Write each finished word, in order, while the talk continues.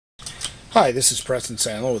Hi, this is Preston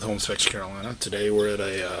Sandler with Infestation, Carolina. Today we're at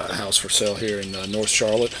a house for sale here in North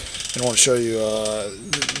Charlotte, and I want to show you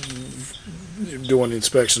doing the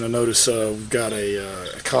inspection. I notice we've got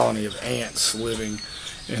a colony of ants living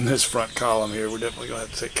in this front column here. We're definitely going to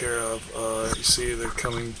have to take care of. You see they're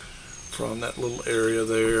coming from that little area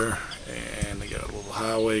there, and they got a little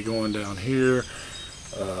highway going down here,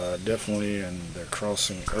 definitely, and they're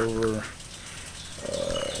crossing over.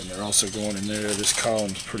 And they're also going in there. This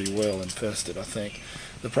column's pretty well infested, I think.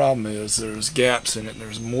 The problem is there's gaps in it and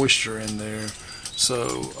there's moisture in there,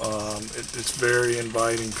 so it's very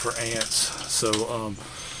inviting for ants. So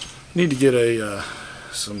need to get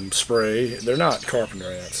some spray. They're not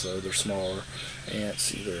carpenter ants, though. They're smaller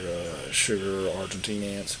ants, either sugar or Argentine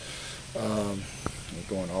ants.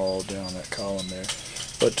 Going all down that column there.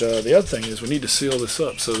 But the other thing is we need to seal this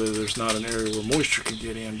up so that there's not an area where moisture can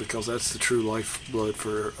get in, because that's the true lifeblood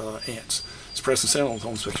for ants. It's Preston Sandler with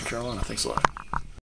Infestation, Carolina. Thanks a lot.